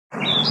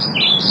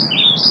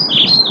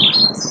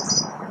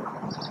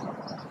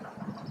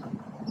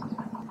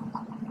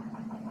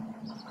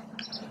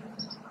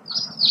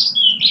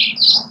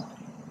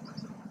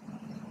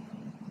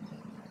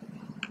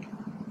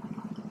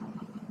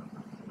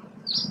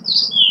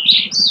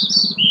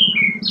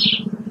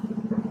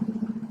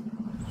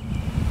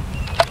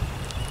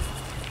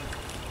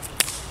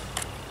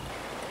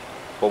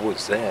What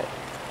was that?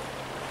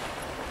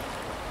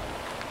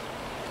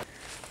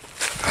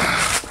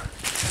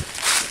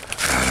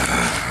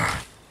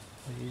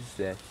 What is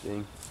that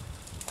thing?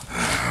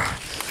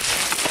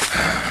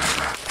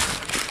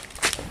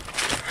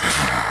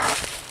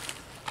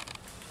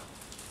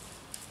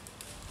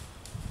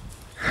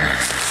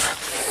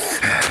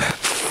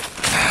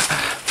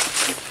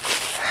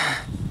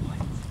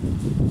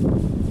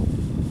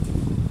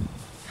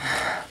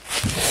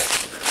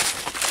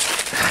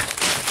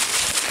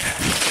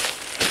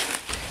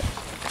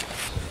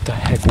 What the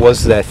heck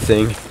was that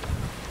thing?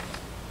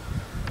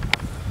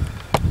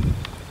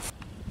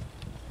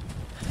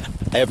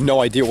 I have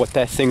no idea what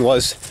that thing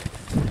was.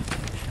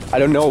 I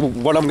don't know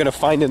what I'm gonna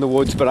find in the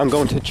woods, but I'm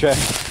going to check.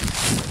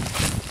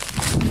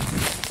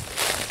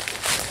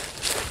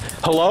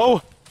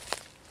 Hello?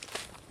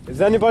 Is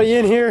anybody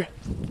in here?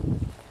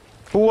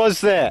 Who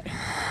was that?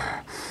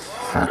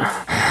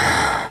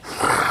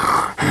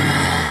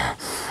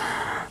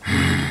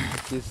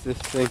 What is this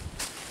thing?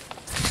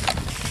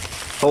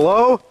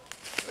 Hello?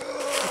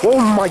 Oh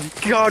my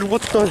God,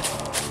 what the?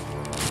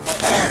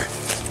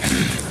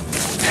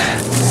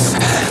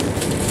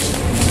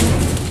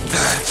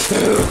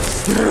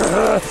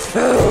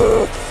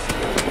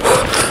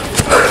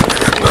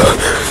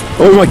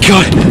 Oh my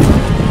God!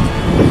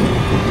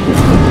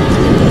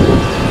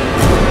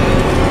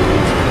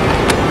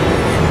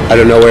 I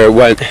don't know where it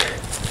went.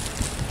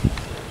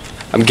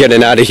 I'm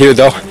getting out of here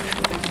though.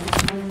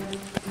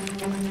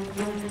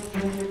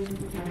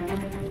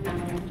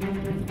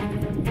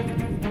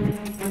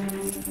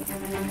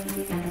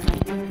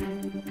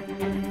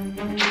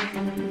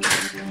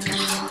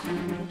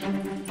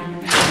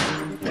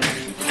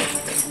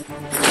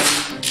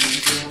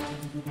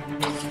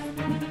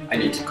 I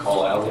need to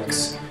call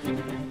Alex.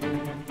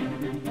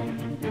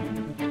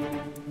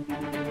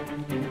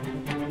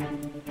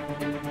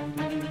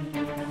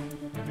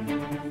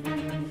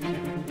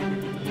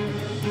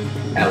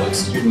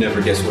 Alex, you'd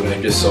never guess what I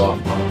just saw.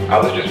 I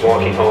was just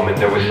walking home and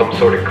there was some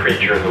sort of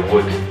creature in the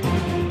woods.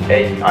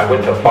 Hey, I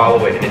went to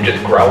follow it and it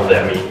just growled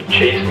at me,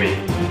 chased me.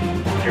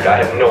 Dude,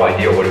 I have no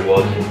idea what it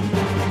was.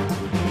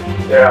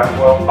 Yeah,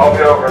 well, I'll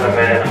be over in a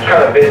minute. I'm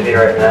kind of busy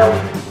right now.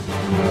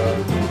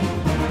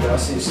 I'll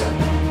see you soon.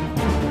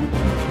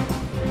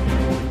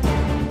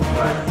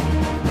 Bye.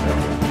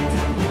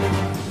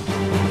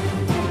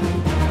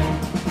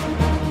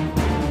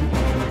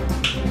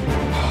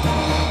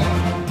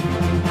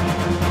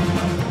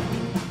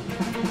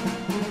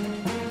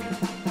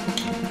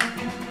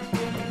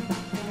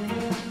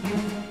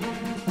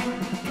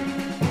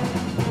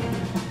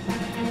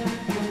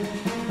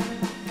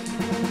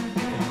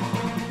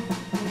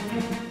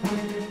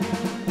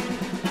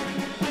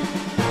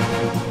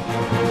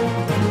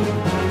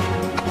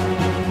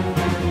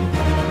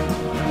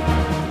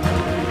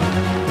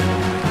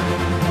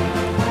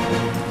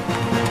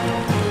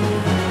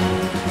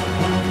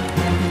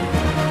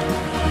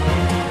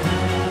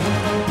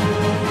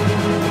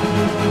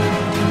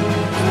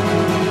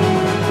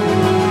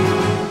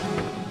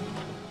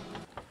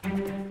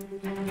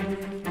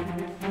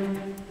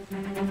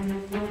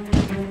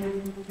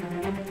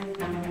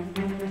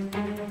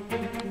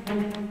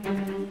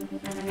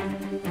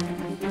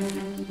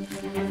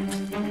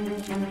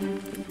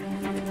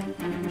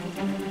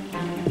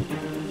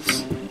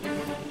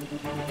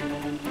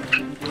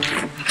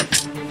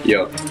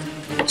 Yo,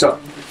 What's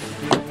up?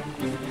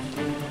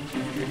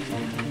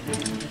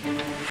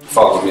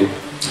 follow me.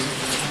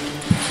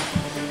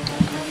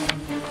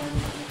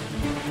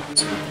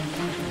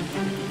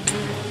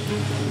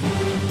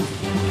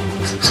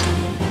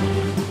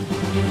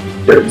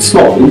 Pretty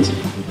small, isn't it?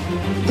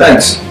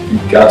 Thanks. You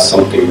got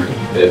something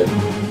right there.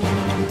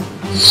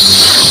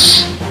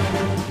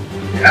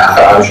 Yeah,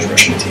 I was just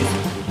brushing my teeth.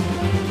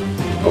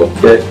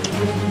 Okay.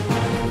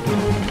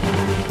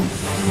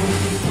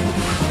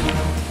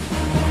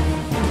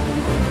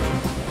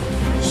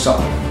 Sup?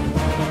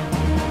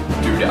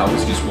 Dude, I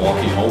was just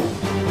walking home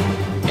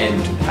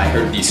and I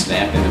heard these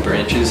snap in the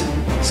branches.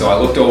 So I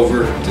looked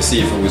over to see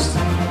if it was,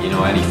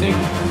 anything.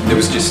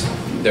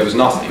 There was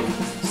nothing.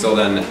 So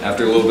then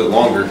after a little bit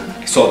longer,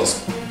 I saw this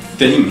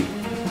thing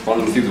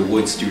running through the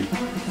woods, dude.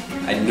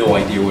 I had no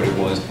idea what it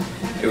was.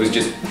 It was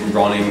just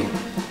running.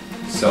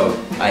 So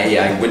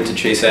I went to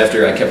chase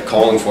after. I kept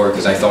calling for it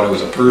because I thought it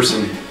was a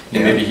person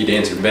and maybe he'd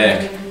answer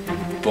back.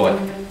 But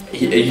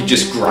he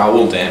just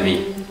growled at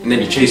me and then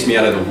he chased me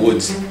out of the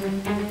woods.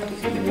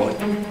 What?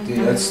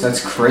 Dude,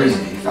 that's crazy.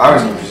 If I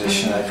was in your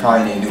position, I'd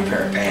probably need a new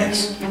pair of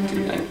pants.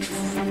 Dude,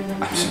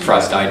 I'm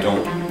surprised I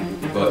don't,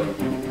 but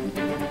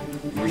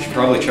we should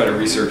probably try to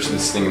research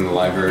this thing in the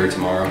library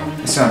tomorrow.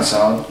 That sounds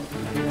solid.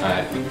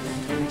 Alright,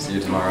 see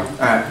you tomorrow.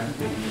 Alright.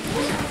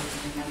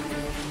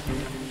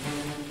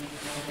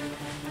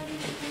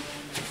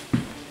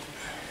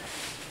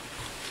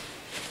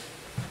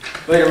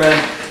 Later,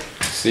 man.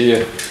 See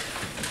ya.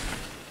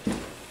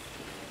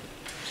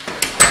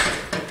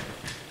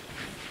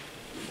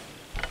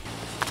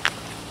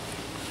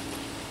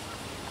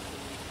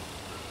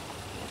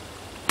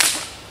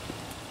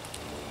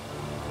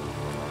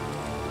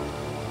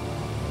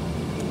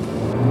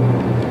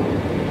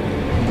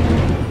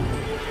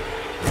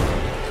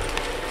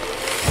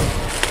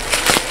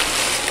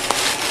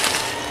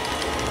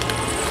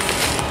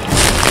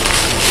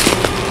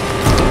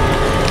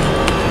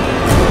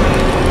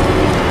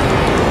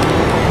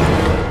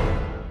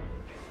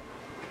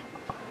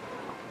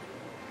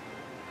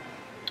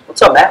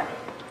 What's up, Matt?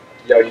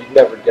 Yo, you'd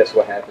never guess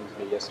what happened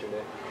to me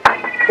yesterday.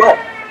 What?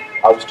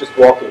 I was just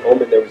walking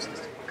home and there was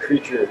this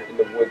creature in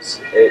the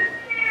woods. It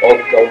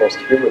looked almost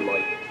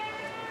human-like.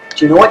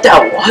 Do you know what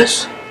that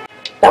was?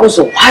 That was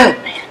a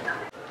Wildman.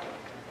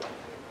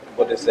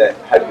 What is that?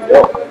 How do you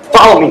know?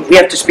 Follow me. We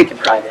have to speak in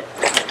private.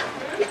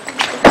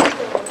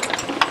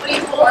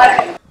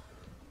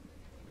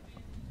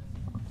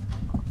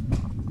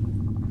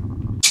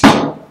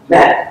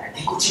 Matt, I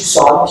think what you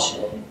saw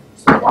yesterday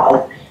is the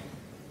Wildman.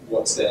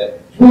 What's that?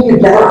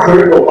 You've never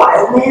heard of a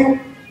Wildman?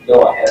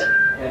 No, I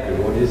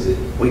haven't. What is it?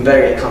 We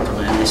better get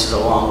comfortable, man. This is a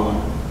long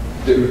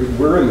one. Dude,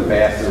 we're in the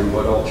bathroom,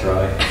 but I'll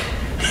try.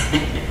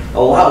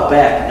 A while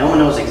back, no one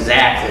knows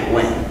exactly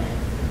when,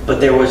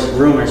 but there was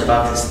rumors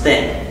about this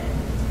thing.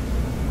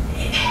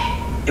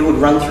 It would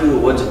run through the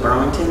woods of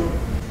Burlington.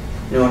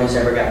 No one has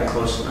ever gotten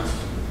close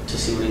enough to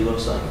see what he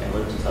looks like and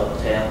live to tell the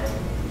tale.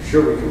 I'm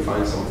sure we can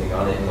find something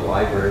on it in the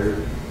library.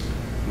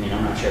 I mean,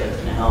 I'm not sure that's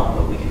gonna help,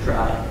 but we can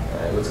try.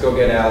 Alright, let's go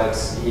get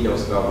Alex. He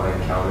knows about my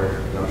encounter,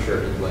 and I'm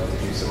sure he'd like to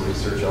do some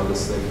research on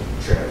this thing.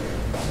 Sure.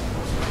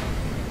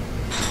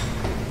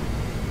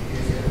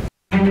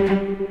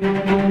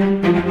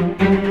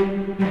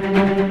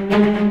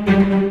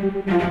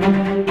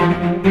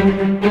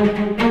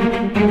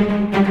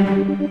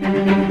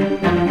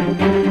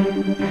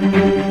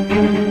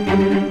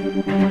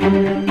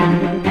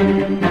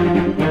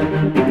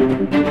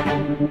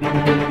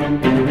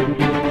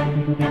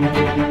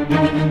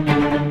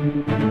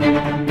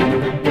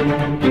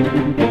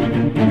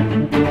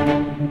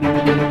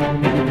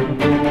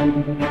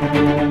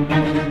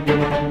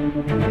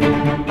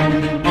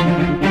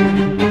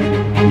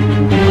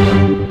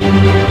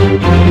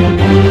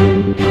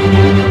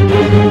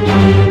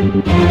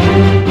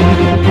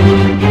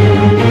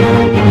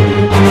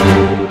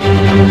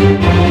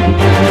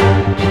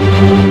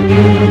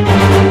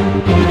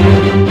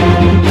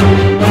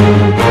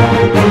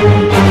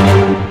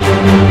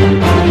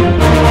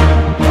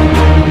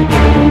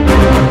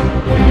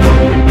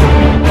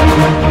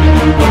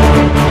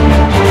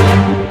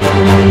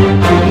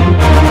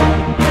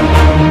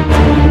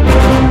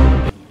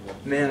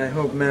 Man, I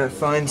hope Matt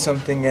finds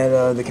something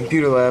at the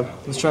computer lab.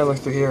 Let's try to look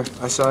through here.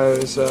 I saw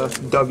it was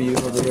W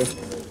over here.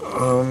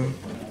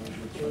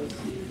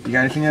 You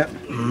got anything yet?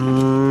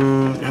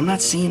 I'm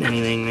not seeing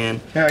anything, man.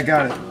 Yeah, I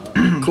got it.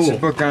 Cool. It's a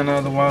book on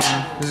the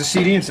Wildman. There's a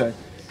CD inside.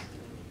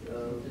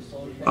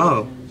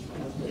 Oh.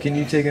 Can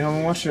you take it home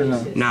and watch it or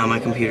no? Nah, my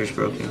computer's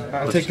broken.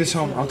 I'll take this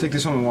home. I'll take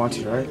this home and watch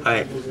it, alright?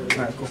 Alright.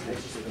 Alright, cool.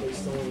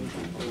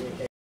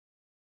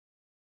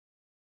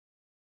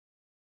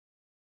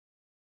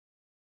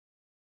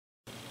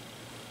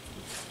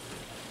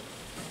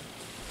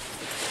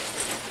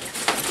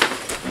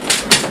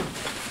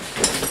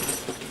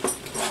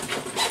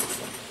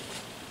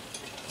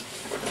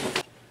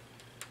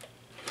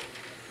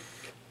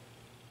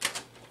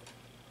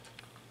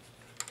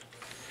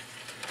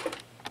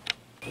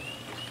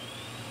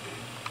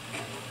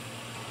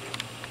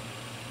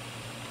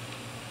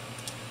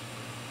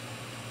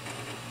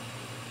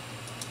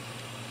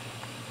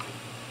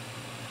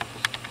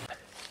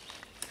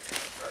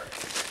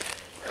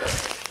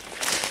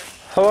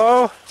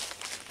 Hello?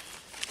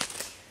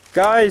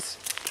 Guys?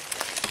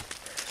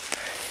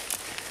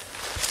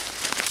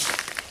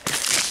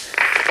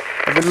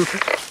 I've been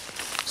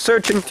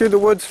searching through the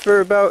woods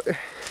for about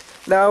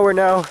an hour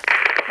now.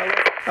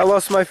 I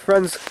lost my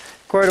friends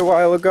quite a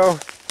while ago.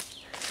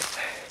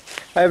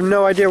 I have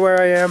no idea where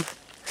I am.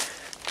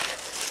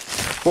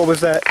 What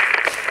was that?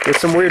 There's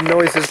some weird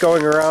noises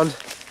going around.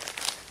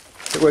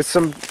 There was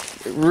some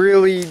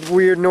really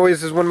weird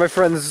noises when my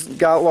friends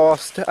got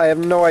lost. I have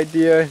no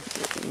idea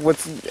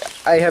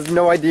I have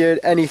no idea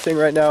anything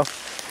right now. I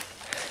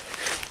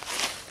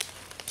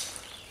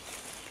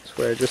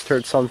swear I just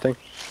heard something.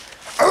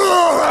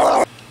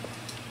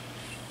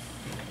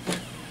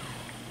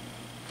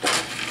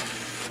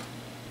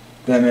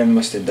 That man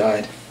must have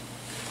died.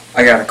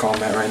 I gotta call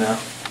Matt right now.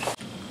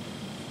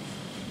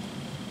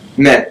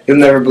 Matt, you'll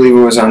never believe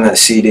what was on that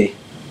CD.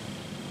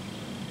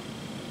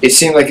 It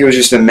seemed like it was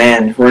just a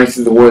man running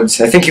through the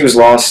woods. I think he was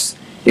lost.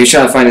 He was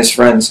trying to find his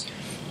friends.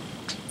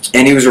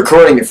 And he was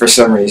recording it for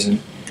some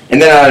reason.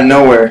 And then out of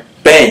nowhere,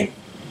 bang!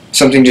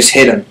 Something just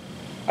hit him.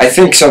 I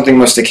think something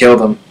must have killed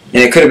him.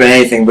 And it could have been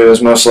anything, but it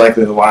was most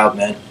likely the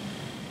Wildman.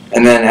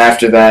 And then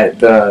after that,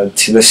 the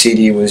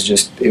CD was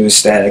just, it was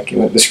static.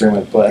 The screen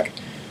went black.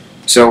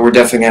 So we're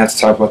definitely going to have to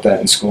talk about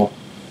that in school.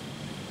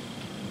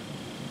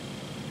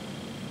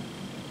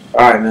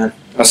 Alright, man.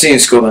 I'll see you in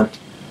school then.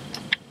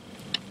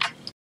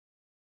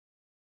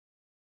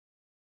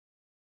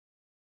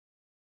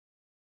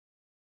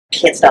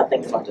 Can't stop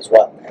thinking about this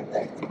Wildman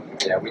thing.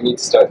 Yeah, we need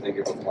to start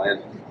thinking of a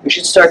plan. We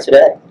should start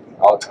today.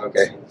 Oh,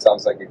 okay.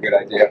 Sounds like a good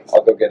idea.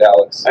 I'll go get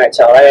Alex. Alright,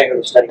 so I gotta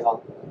go to study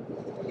hall.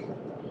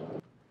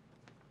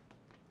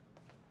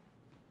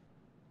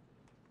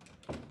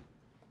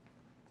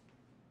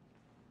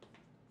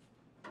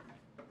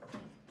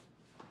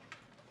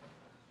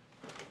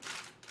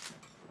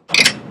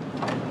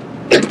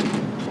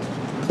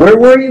 Where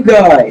were you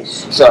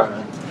guys? Sorry,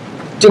 man.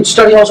 Dude,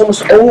 study hall's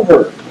almost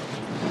over.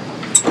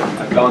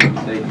 I've gone to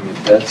taking a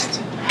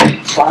test.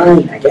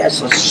 Fine, I guess.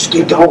 Let's just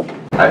get going.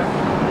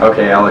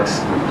 Okay,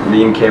 Alex.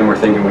 Me and Kim were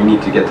thinking we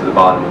need to get to the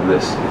bottom of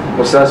this.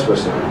 What's that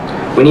supposed to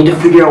mean? We need to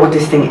figure out what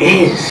this thing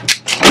is.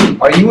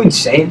 Are you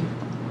insane?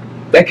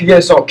 That could get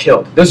us all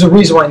killed. There's a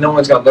reason why no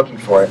one's gone looking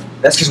for it.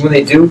 That's because when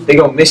they do, they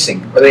go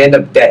missing, or they end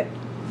up dead.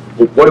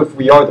 But what if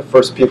we are the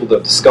first people to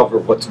discover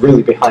what's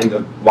really behind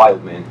the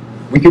Wildman?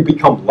 We could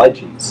become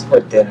legends.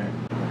 Or dinner.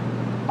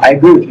 I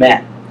agree with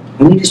Matt.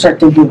 We need to start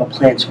thinking of a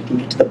plan so we can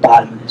get to the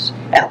bottom of this.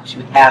 Alex,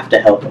 you have to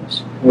help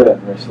us.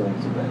 Whatever, I still think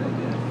it's a bad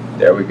idea.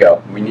 There we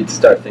go. We need to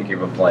start thinking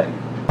of a plan.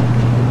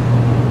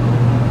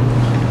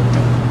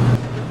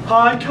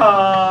 Hi,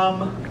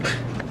 Tom.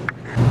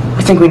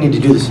 I think we need to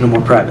do this in a more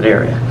private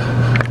area.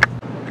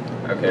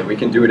 Okay, we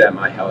can do it at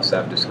my house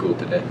after school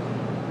today.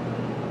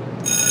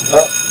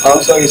 Oh,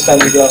 looks like it's time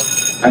to go.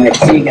 Alright,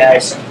 see you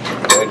guys.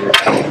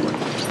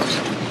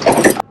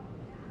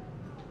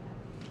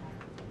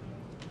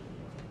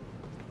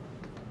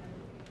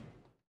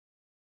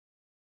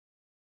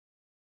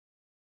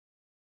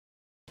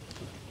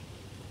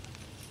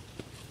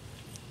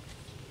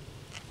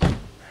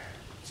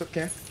 It's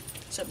okay.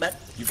 What's up, Matt?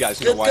 You guys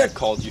know Good, why I good.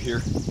 called you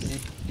here?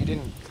 You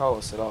didn't call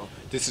us at all.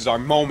 This is our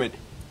moment.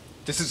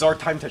 This is our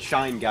time to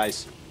shine,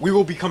 guys. We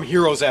will become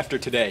heroes after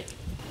today.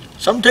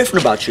 Something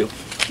different about you.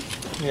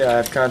 Yeah, I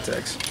have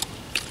contacts.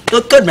 You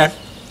look good, man.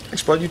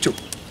 Thanks, bud. You too.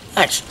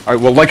 Thanks. Alright,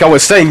 well, like I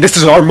was saying, this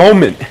is our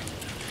moment.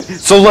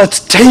 So let's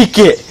take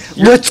it.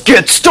 Let's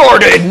get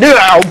started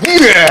now.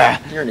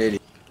 Yeah. You're an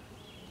idiot.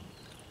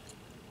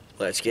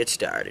 Let's get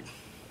started.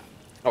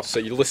 Oh, so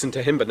you listen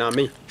to him, but not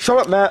me. Shut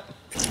up, Matt.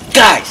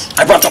 Guys,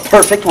 I brought the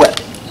perfect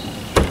weapon.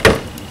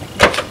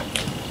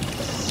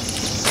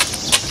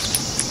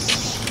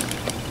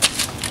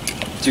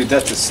 Dude,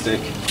 that's a stick.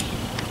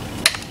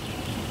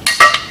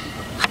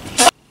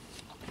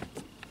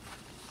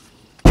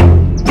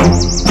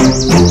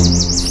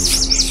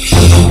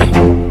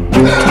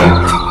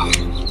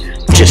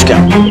 Just go.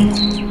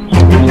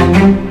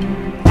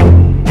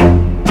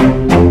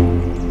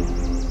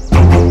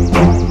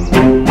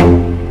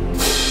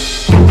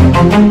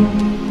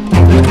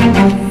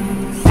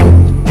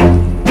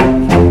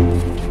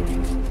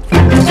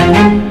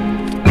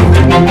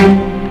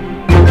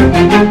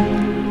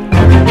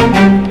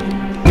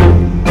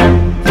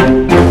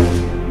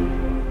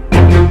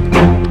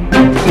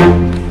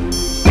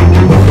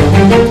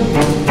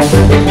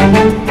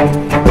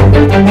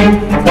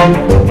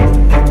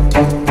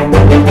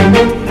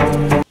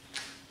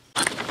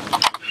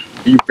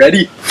 Are you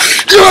ready?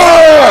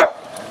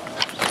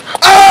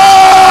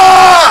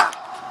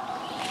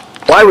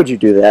 Why would you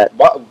do that?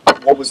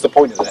 What was the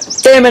point of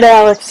that? Damn it,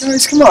 Alex.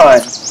 Guys, come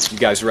on. You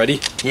guys ready?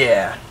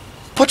 Yeah.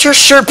 Put your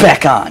shirt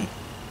back on.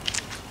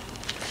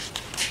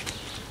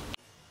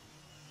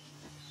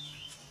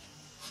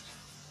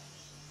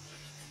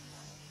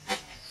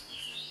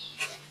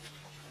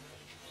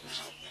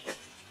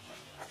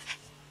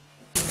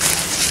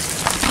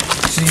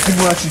 So you think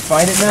we'll actually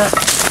find it, Matt?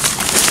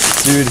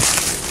 Dude,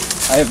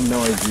 I have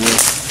no idea.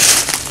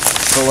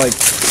 So, like,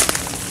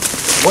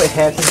 what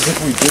happens if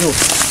we do?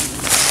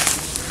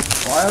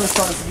 Well, I always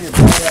thought it would be a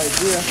bad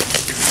idea. I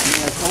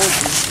mean, I told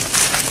you.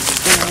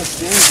 This thing looks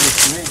dangerous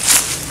to me.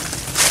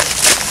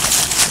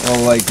 Oh,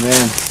 like,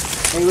 man.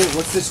 Hey, wait,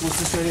 what's this? What's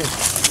this right here?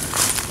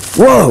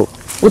 Whoa!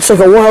 Looks like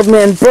a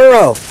Wildman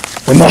burrow.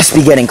 We must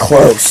be getting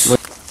close. If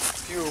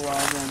you were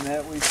wild on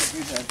that, we should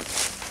do that.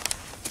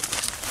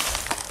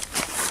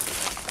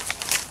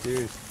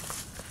 Dude.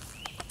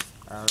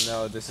 I don't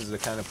know. This is the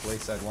kind of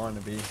place I'd want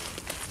to be.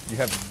 You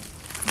have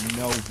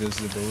no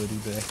visibility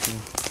back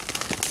here.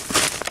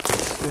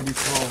 Maybe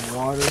full of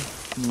water.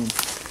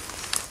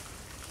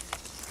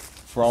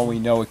 For all we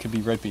know, it could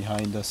be right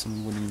behind us and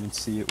we wouldn't even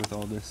see it with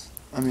all this.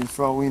 I mean,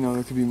 for all we know,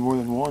 there could be more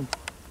than one.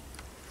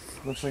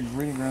 Looks like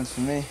breeding grounds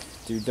to me.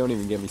 Dude, don't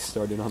even get me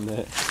started on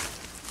that.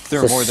 If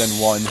there are more than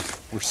one,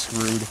 we're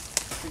screwed. I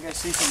think I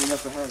see something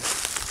up ahead.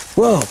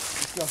 Whoa!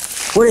 Let's go.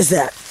 What is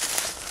that?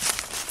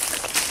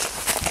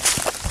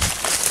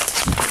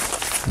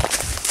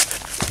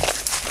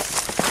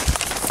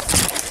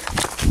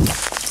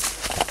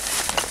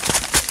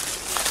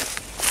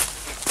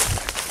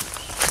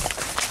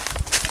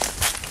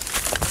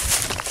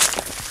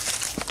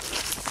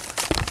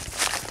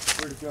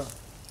 Where'd it go?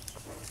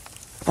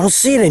 I don't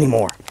see it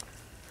anymore.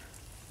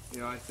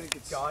 Yeah, I think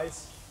it's...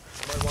 Guys,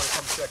 you might want to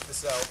come check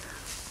this out.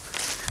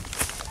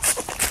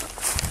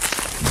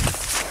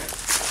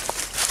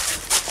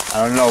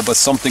 I don't know, but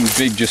something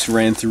big just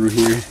ran through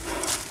here.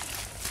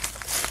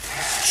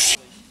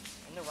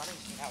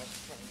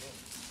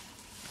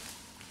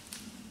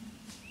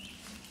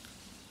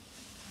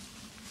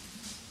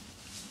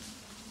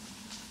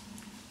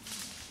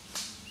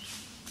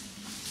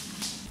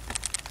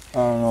 I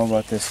don't know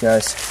about this,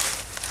 guys.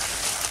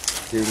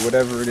 Dude,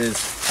 whatever it is,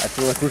 I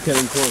feel like we're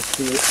getting close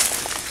to it.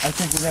 I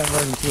think we're gonna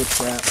run into a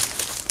trap.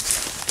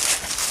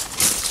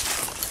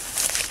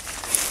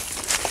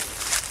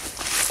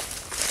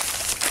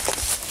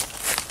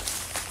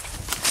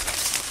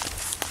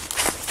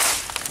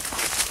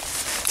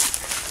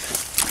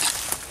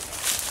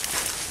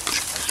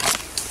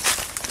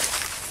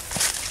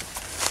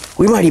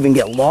 We might even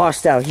get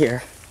lost out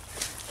here.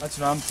 That's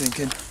what I'm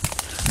thinking.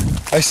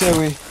 I say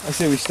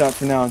we stop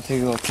for now and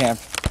take a little camp.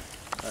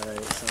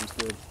 Alright, sounds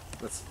good.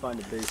 Let's find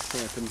a base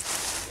camp and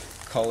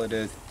call it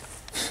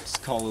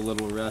just call a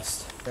little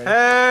rest.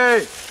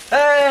 Hey!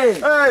 Hey!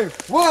 Hey!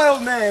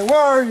 Wildman, where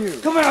are you?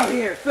 Come out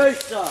here,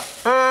 face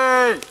off.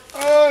 Hey!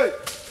 Hey!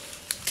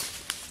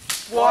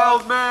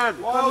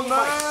 Wildman!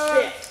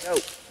 Wildman!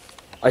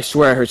 I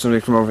swear I heard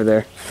something from over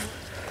there.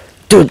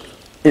 Dude,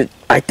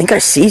 I think I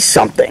see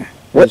something.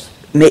 What?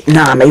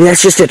 Nah, maybe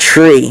that's just a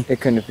tree.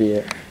 It couldn't be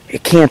it.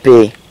 It can't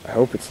be. I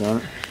hope it's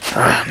not.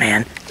 Ah,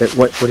 man.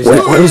 What is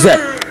that? What is that?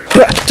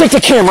 Take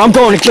the camera, I'm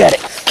going to get it.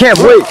 Cam,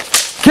 wait!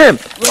 Cam!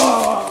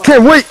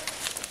 Cam, wait!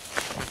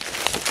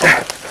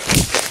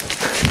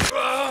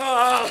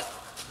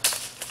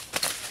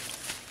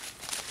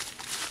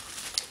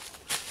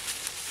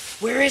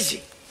 Where is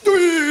he?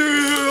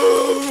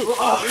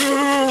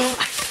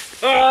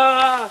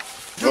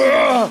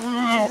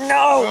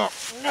 No!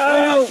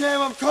 No!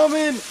 Cam, I'm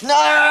coming!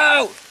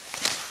 No!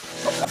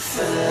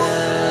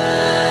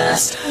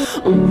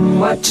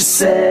 What you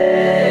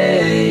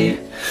say?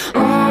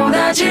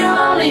 That you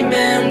only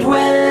meant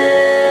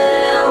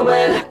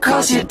well,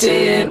 'cause you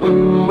did.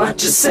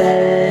 What you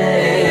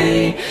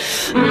say?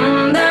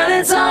 That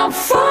it's all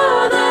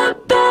for the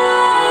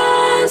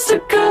best,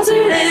 'cause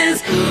it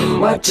is.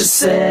 What you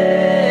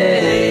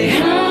say?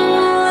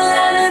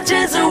 That it's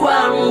just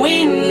what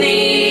we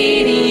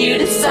need. You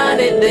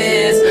decided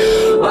this.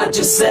 What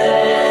you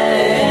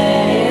say?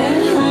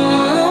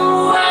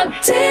 What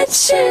did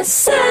she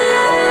say?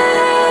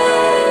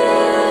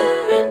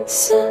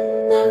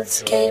 Some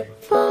notes keep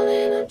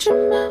falling out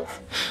your mouth.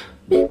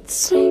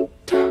 Mid-sweet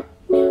talk,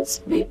 news,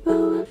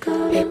 people are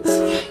calling.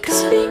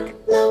 Speak,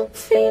 no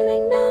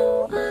feeling,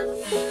 no.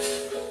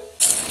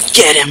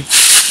 Get him!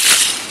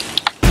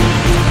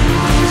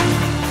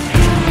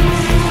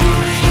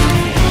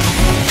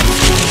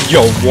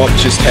 Yo, what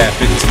just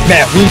happened?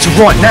 Matt, we need to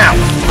run now!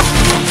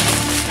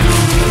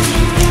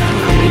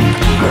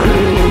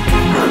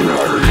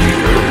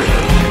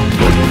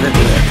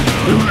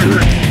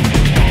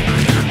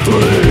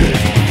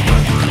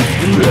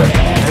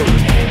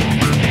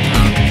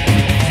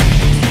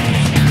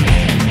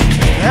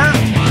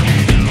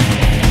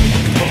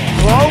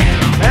 Hello?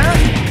 Matt?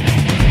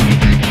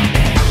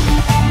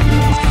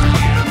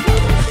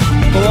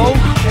 Hello?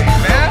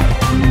 Matt?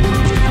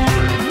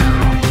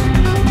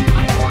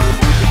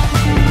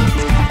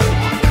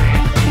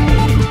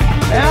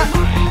 Matt?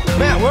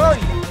 Matt, where are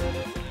you?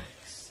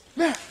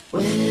 Matt!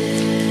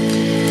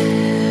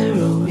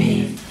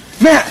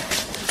 Matt!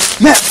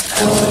 Matt!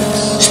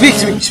 Speak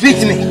to me! Speak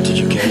to me! Did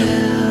you get him?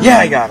 Yeah,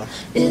 I got him.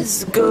 You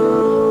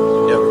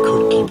never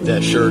could keep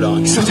that shirt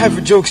on. It's no time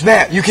for jokes,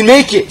 Matt. You can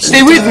make it.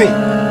 Stay with me.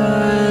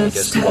 I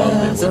guess the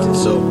Wildman wasn't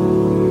so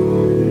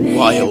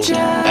wild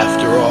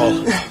after all.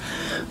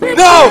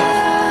 No!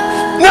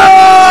 No!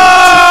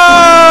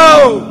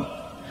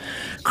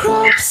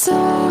 Crop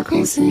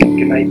circles in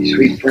Good night,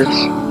 sweet prince.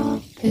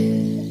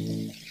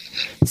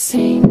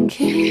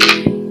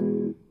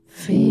 sinking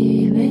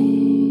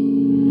feeling.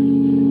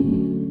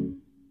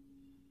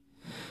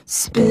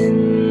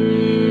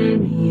 Spin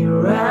me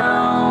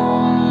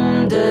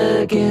round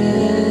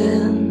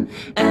again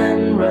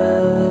and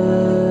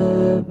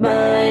rub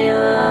my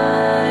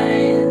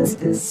eyes.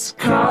 This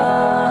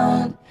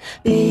can't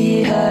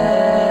be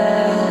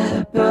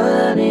happening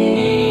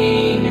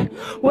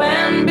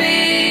when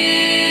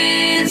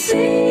busy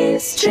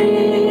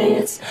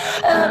streets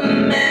a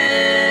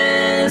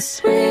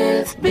mess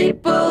with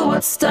people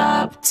would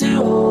stop to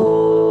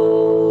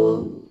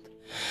hold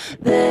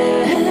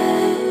their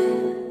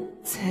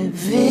heads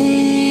heavy.